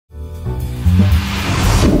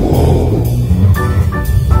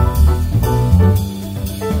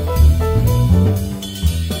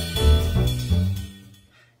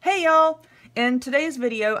In today's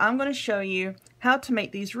video, I'm going to show you how to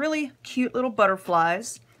make these really cute little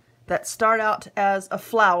butterflies that start out as a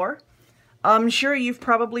flower. I'm sure you've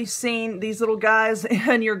probably seen these little guys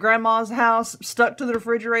in your grandma's house stuck to the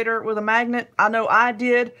refrigerator with a magnet. I know I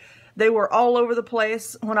did. They were all over the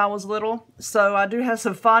place when I was little, so I do have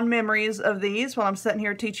some fond memories of these while I'm sitting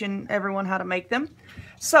here teaching everyone how to make them.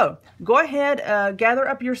 So go ahead, gather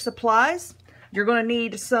up your supplies. You're going to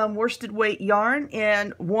need some worsted weight yarn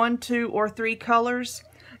in 1, 2, or 3 colors.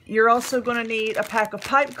 You're also going to need a pack of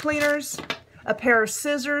pipe cleaners, a pair of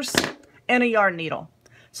scissors, and a yarn needle.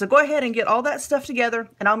 So go ahead and get all that stuff together,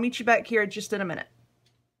 and I'll meet you back here just in a minute.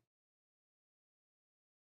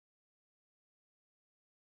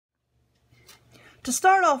 To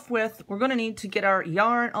start off with, we're going to need to get our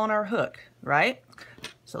yarn on our hook, right?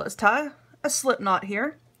 So let's tie a slip knot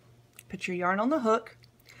here. Put your yarn on the hook.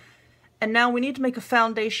 And now we need to make a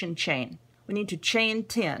foundation chain. We need to chain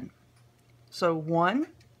 10. So 1,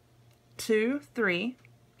 2, 3,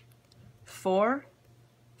 4,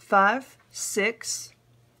 5, 6,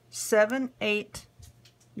 7, 8,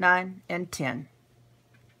 9, and 10.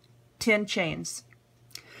 10 chains.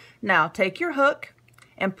 Now take your hook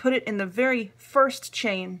and put it in the very first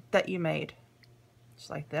chain that you made.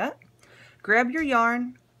 Just like that. Grab your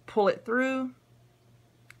yarn, pull it through,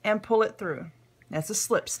 and pull it through. That's a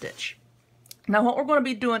slip stitch. Now what we're going to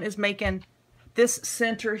be doing is making this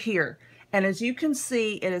center here. And as you can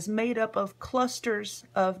see, it is made up of clusters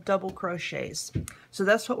of double crochets. So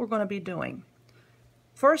that's what we're going to be doing.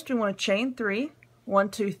 First we want to chain 3, 1,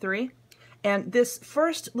 2, 3. And this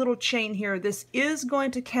first little chain here, this is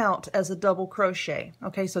going to count as a double crochet.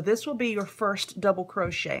 Okay, so this will be your first double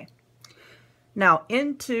crochet. Now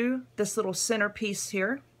into this little center piece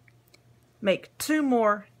here, make 2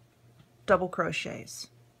 more double crochets.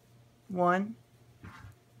 1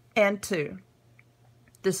 and 2.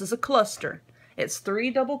 This is a cluster. It's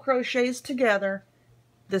 3 double crochets together.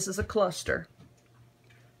 This is a cluster.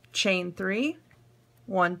 Chain 3,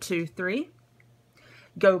 1, 2, 3.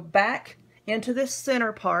 Go back into this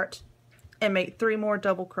center part and make 3 more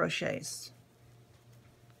double crochets.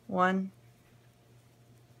 1,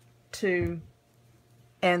 2,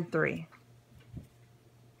 and 3.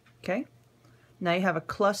 Okay, now you have a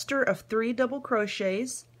cluster of 3 double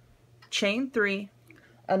crochets, chain 3,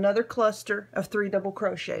 another cluster of 3 double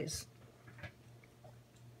crochets,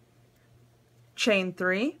 chain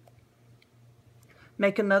 3,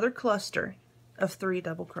 make another cluster of 3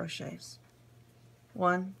 double crochets.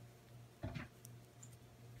 1,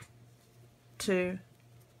 2,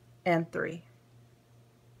 and 3.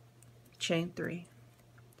 Chain 3.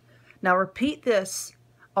 Now repeat this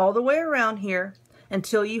all the way around here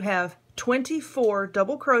until you have 24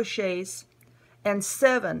 double crochets and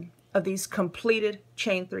 7 of these completed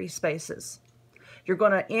chain 3 spaces. You're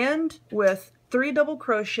going to end with 3 double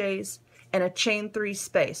crochets and a chain 3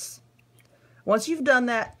 space. Once you've done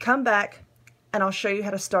that, come back and I'll show you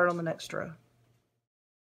how to start on the next row.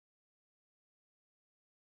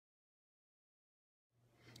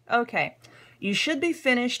 Okay, you should be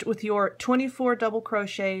finished with your 24 double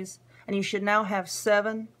crochets, and you should now have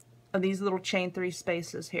 7 of these little chain 3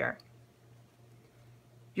 spaces here.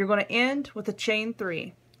 You're going to end with a chain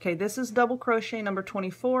 3. Okay, this is double crochet number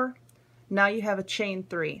 24. Now you have a chain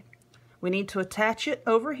 3. We need to attach it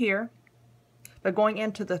over here by going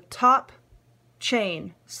into the top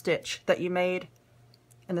chain stitch that you made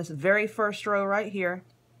in this very first row right here.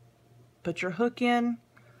 Put your hook in,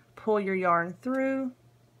 pull your yarn through,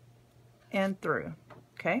 and through.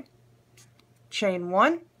 Okay, chain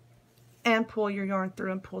 1 and pull your yarn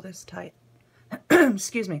through and pull this tight.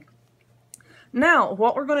 Excuse me. Now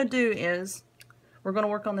what we're going to do is we're going to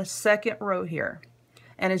work on this second row here,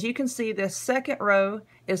 and as you can see, this second row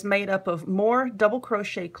is made up of more double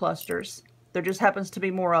crochet clusters. There just happens to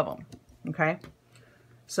be more of them. Okay,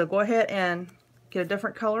 so go ahead and get a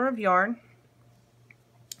different color of yarn,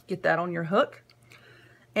 get that on your hook.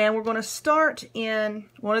 And we're going to start in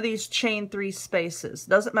one of these chain 3 spaces.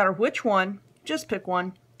 Doesn't matter which one, just pick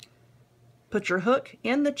one. Put your hook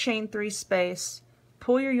in the chain 3 space,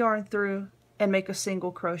 pull your yarn through, and make a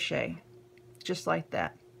single crochet. Just like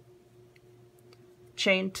that.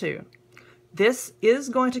 Chain 2. This is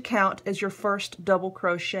going to count as your first double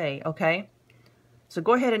crochet, okay? So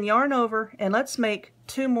go ahead and yarn over, and let's make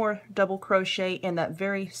 2 more double crochet in that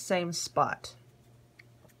very same spot.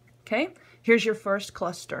 Okay? Here's your first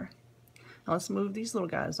cluster. Now let's move these little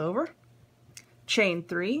guys over. Chain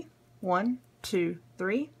 3, 1, 2,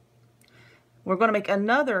 3. We're going to make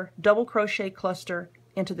another double crochet cluster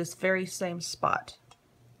into this very same spot.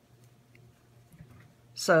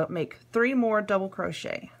 So make 3 more double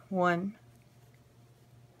crochet. 1,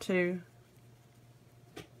 2,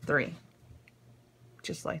 3,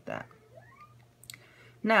 just like that.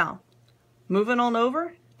 Now, moving on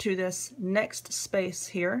over to this next space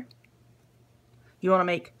here, you want to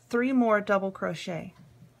make 3 more double crochet.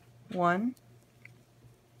 1,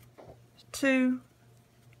 2,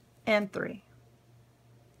 and 3.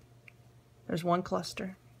 There's one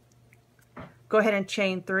cluster. Go ahead and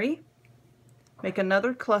chain 3. Make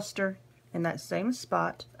another cluster in that same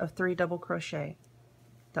spot of 3 double crochet.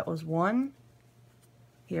 That was 1.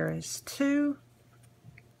 Here is 2.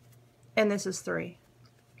 And this is 3.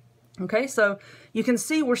 Okay, so you can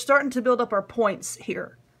see we're starting to build up our points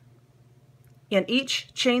here. In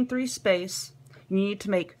each chain 3 space, you need to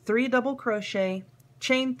make 3 double crochet,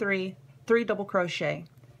 chain 3, 3 double crochet.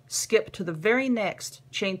 Skip to the very next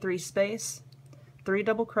chain 3 space, 3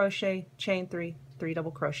 double crochet, chain 3, 3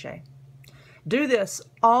 double crochet. Do this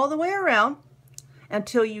all the way around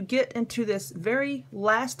until you get into this very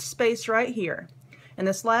last space right here. And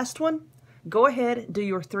this last one, go ahead, do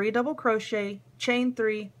your 3 double crochet, chain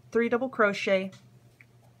 3, 3 double crochet,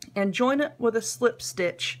 and join it with a slip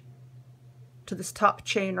stitch to this top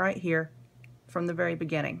chain right here from the very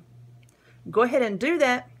beginning. Go ahead and do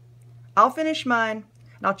that. I'll finish mine,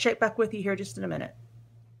 and I'll check back with you here just in a minute.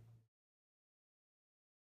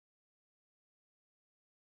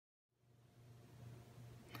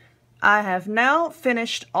 I have now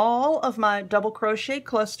finished all of my double crochet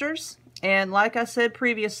clusters, and like I said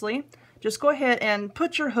previously, just go ahead and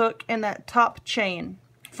put your hook in that top chain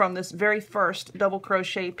from this very first double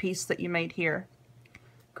crochet piece that you made here.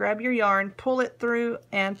 Grab your yarn, pull it through,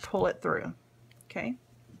 and pull it through. Okay,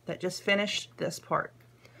 that just finished this part.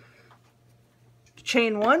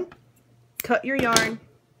 Chain 1, cut your yarn,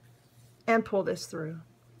 and pull this through.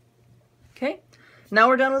 Okay, now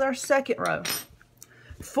we're done with our second row.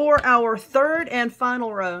 For our third and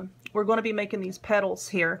final row, we're going to be making these petals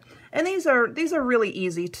here. And these are really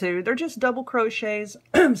easy too. They're just double crochets,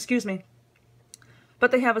 excuse me.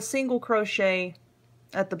 But they have a single crochet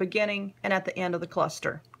at the beginning and at the end of the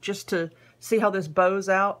cluster. Just to see how this bows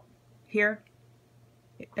out here.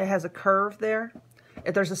 It has a curve there.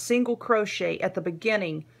 There's a single crochet at the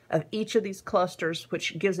beginning of each of these clusters,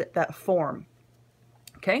 which gives it that form.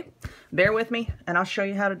 Okay, bear with me and I'll show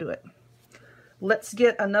you how to do it. Let's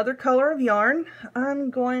get another color of yarn. I'm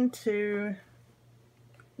going to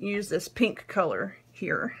use this pink color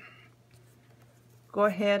here. Go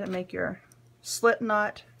ahead and make your slip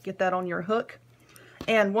knot, get that on your hook.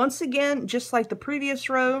 And once again, just like the previous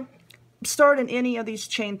row, start in any of these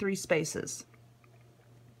chain 3 spaces.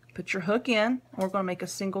 Put your hook in, and we're going to make a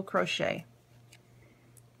single crochet.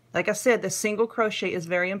 Like I said, the single crochet is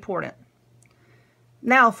very important.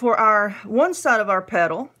 Now for our one side of our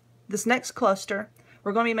petal, this next cluster,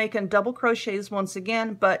 we're going to be making double crochets once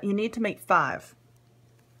again, but you need to make 5.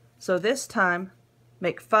 So this time,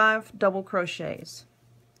 make 5 double crochets.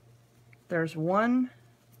 There's 1,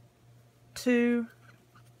 2,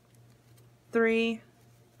 3,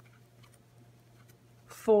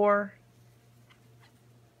 4,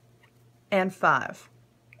 and 5.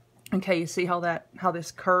 Okay, you see how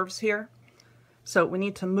this curves here? So we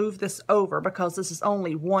need to move this over because this is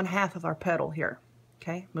only 1/2 of our petal here.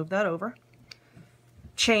 Okay, move that over.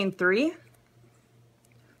 Chain 3,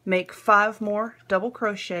 make 5 more double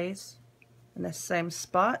crochets in the same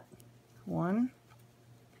spot. 1,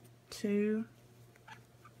 2,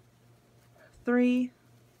 3,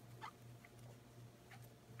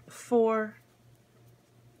 4,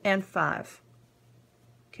 and 5.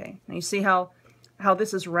 Okay, now you see how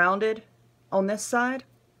this is rounded on this side,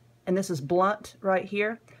 and this is blunt right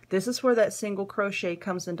here. This is where that single crochet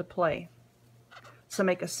comes into play. So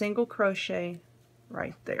make a single crochet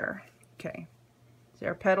right there. Okay, see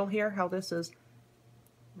our petal here, how this is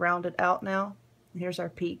rounded out now. Here's our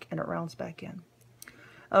peak, and it rounds back in.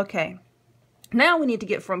 Okay, now we need to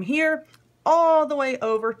get from here all the way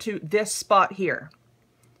over to this spot here.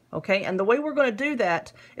 Okay, and the way we're going to do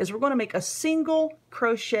that is we're going to make a single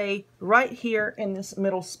crochet right here in this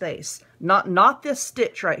middle space. Not this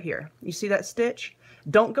stitch right here. You see that stitch?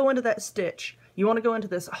 Don't go into that stitch. You want to go into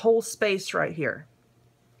this whole space right here.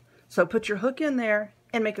 So put your hook in there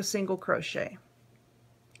and make a single crochet.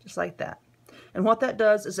 Just like that. And what that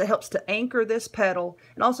does is it helps to anchor this petal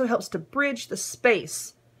and also helps to bridge the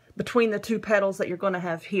space between the 2 petals that you're going to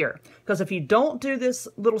have here. Because if you don't do this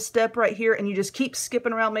little step right here and you just keep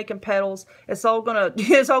skipping around making petals, it's all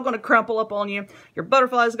gonna crumple up on you. Your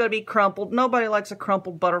butterfly is going to be crumpled. Nobody likes a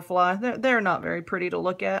crumpled butterfly. They're not very pretty to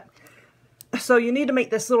look at. So you need to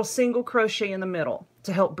make this little single crochet in the middle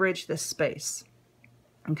to help bridge this space.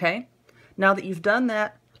 Okay, now that you've done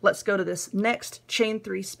that, let's go to this next chain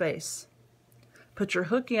 3 space. Put your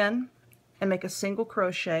hook in, and make a single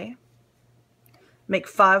crochet. Make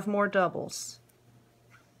 5 more doubles.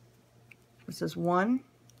 This is 1,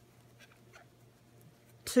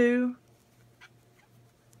 2,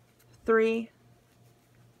 3,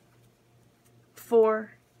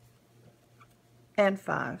 4, and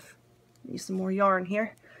 5. Need some more yarn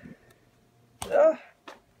here. Now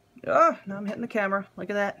I'm hitting the camera. Look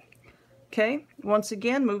at that. Okay, once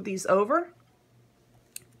again, move these over.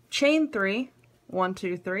 Chain 3, 1,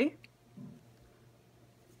 2, 3.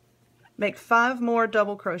 Make 5 more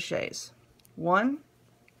double crochets. 1,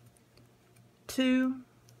 2,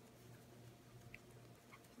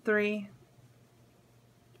 3,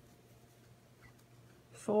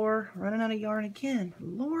 4. Running out of yarn again.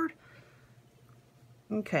 Lord.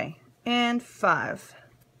 Okay, and 5.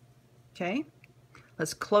 Okay,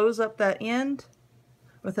 let's close up that end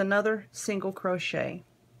with another single crochet.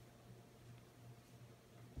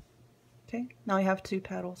 Okay, now I have 2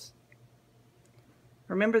 petals.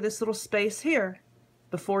 Remember this little space here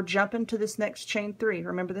before jumping to this next chain 3.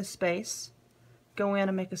 Remember this space. Go in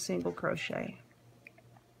and make a single crochet.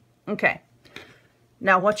 Okay,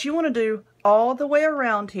 now what you want to do all the way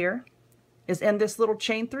around here is in this little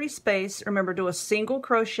chain 3 space, remember, do a single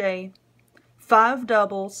crochet, 5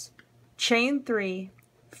 doubles, chain 3,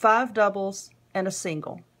 5 doubles, and a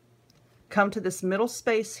single. Come to this middle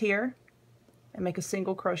space here and make a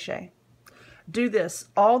single crochet. Do this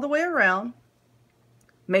all the way around.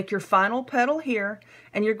 Make your final petal here,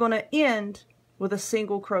 and you're going to end with a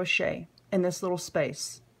single crochet in this little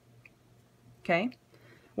space. Okay?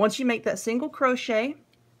 Once you make that single crochet,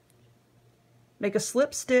 make a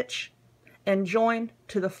slip stitch and join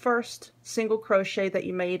to the first single crochet that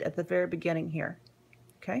you made at the very beginning here.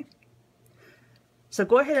 Okay? So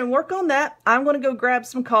go ahead and work on that. I'm going to go grab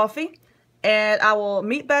some coffee, and I will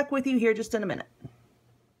meet back with you here just in a minute.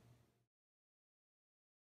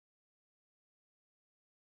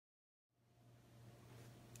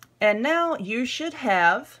 And now you should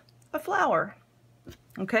have a flower.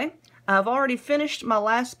 Okay? I've already finished my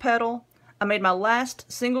last petal. I made my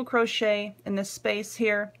last single crochet in this space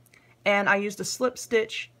here, and I used a slip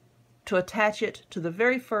stitch to attach it to the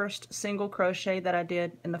very first single crochet that I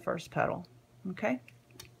did in the first petal. Okay?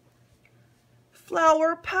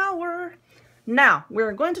 Flower power! Now,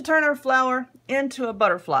 we're going to turn our flower into a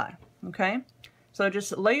butterfly. Okay? So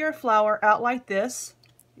just lay your flower out like this.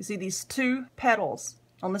 You see these 2 petals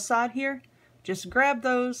on the side here? Just grab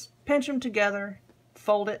those, pinch them together,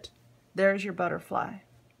 fold it. There's your butterfly.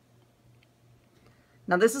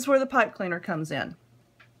 Now this is where the pipe cleaner comes in.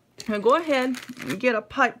 Now go ahead and get a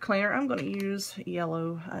pipe cleaner. I'm going to use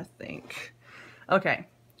yellow, I think. Okay,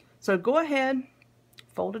 so go ahead,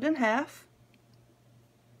 fold it in half.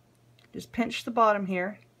 Just pinch the bottom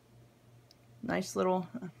here. Nice little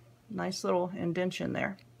indentation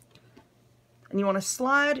there. And you want to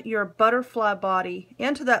slide your butterfly body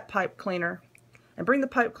into that pipe cleaner and bring the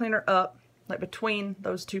pipe cleaner up like between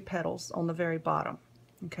those 2 petals on the very bottom.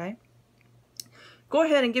 Okay? Go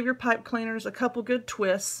ahead and give your pipe cleaners a couple good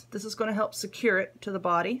twists. This is going to help secure it to the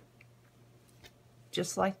body.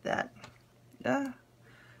 Just like that. A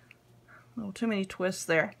little too many twists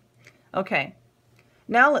there. Okay.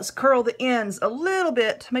 Now let's curl the ends a little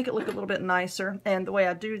bit to make it look a little bit nicer. And the way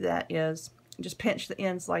I do that is just pinch the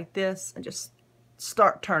ends like this and just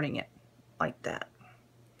start turning it like that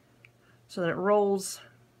so that it rolls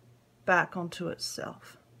back onto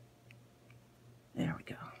itself. There we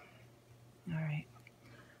go. All right.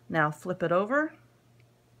 Now flip it over,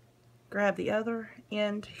 grab the other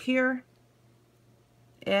end here,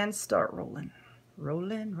 and start rolling.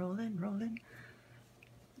 Rolling, rolling, rolling.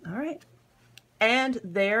 All right. And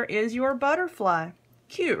there is your butterfly.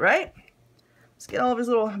 Cute, right? Let's get all of his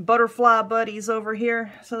little butterfly buddies over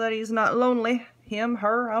here so that he's not lonely. Him,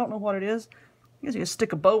 her, I don't know what it is. I guess you can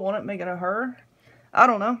stick a bow on it, make it a her. I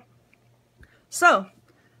don't know. So,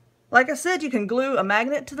 like I said, you can glue a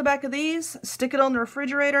magnet to the back of these, stick it on the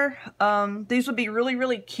refrigerator. These would be really,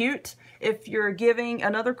 really cute if you're giving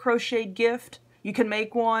another crocheted gift. You can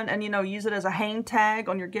make one and, you know, use it as a hang tag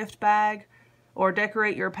on your gift bag or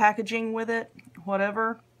decorate your packaging with it,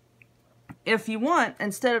 whatever. If you want,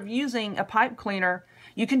 instead of using a pipe cleaner,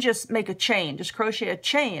 you can just make a chain, just crochet a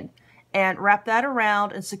chain and wrap that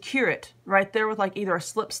around and secure it right there with like either a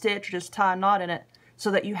slip stitch or just tie a knot in it so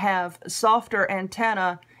that you have softer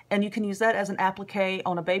antenna, and you can use that as an applique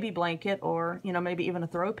on a baby blanket or, you know, maybe even a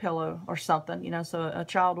throw pillow or something, you know, so a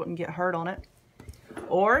child wouldn't get hurt on it.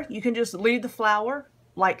 Or you can just leave the flower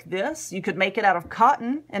like this. You could make it out of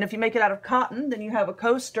cotton, and if you make it out of cotton, then you have a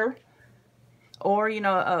coaster or, you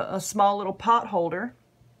know, a small little pot holder,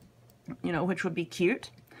 you know, which would be cute.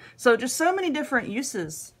 So just so many different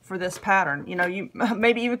uses for this pattern. You know, you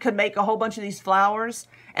maybe even could make a whole bunch of these flowers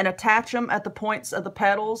and attach them at the points of the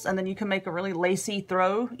petals, and then you can make a really lacy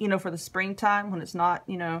throw, you know, for the springtime when it's not,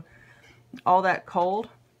 you know, all that cold.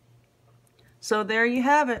 So there you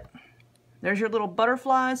have it. There's your little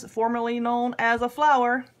butterflies, formerly known as a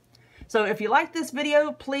flower. So if you like this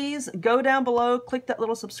video, please go down below, click that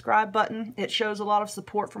little subscribe button. It shows a lot of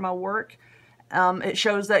support for my work. It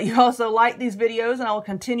shows that you also like these videos, and I will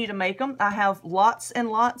continue to make them. I have lots and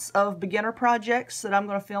lots of beginner projects that I'm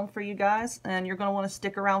going to film for you guys, and you're going to want to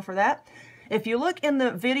stick around for that. If you look in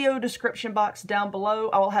the video description box down below,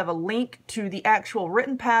 I will have a link to the actual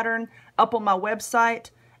written pattern up on my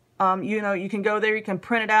website. You know, you can go there, you can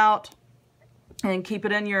print it out and keep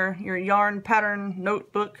it in your yarn pattern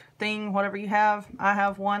notebook thing, whatever you have. I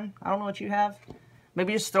have one. I don't know what you have.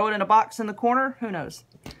 Maybe just throw it in a box in the corner. Who knows?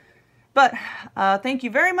 But thank you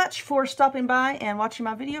very much for stopping by and watching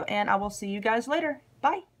my video, and I will see you guys later.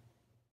 Bye.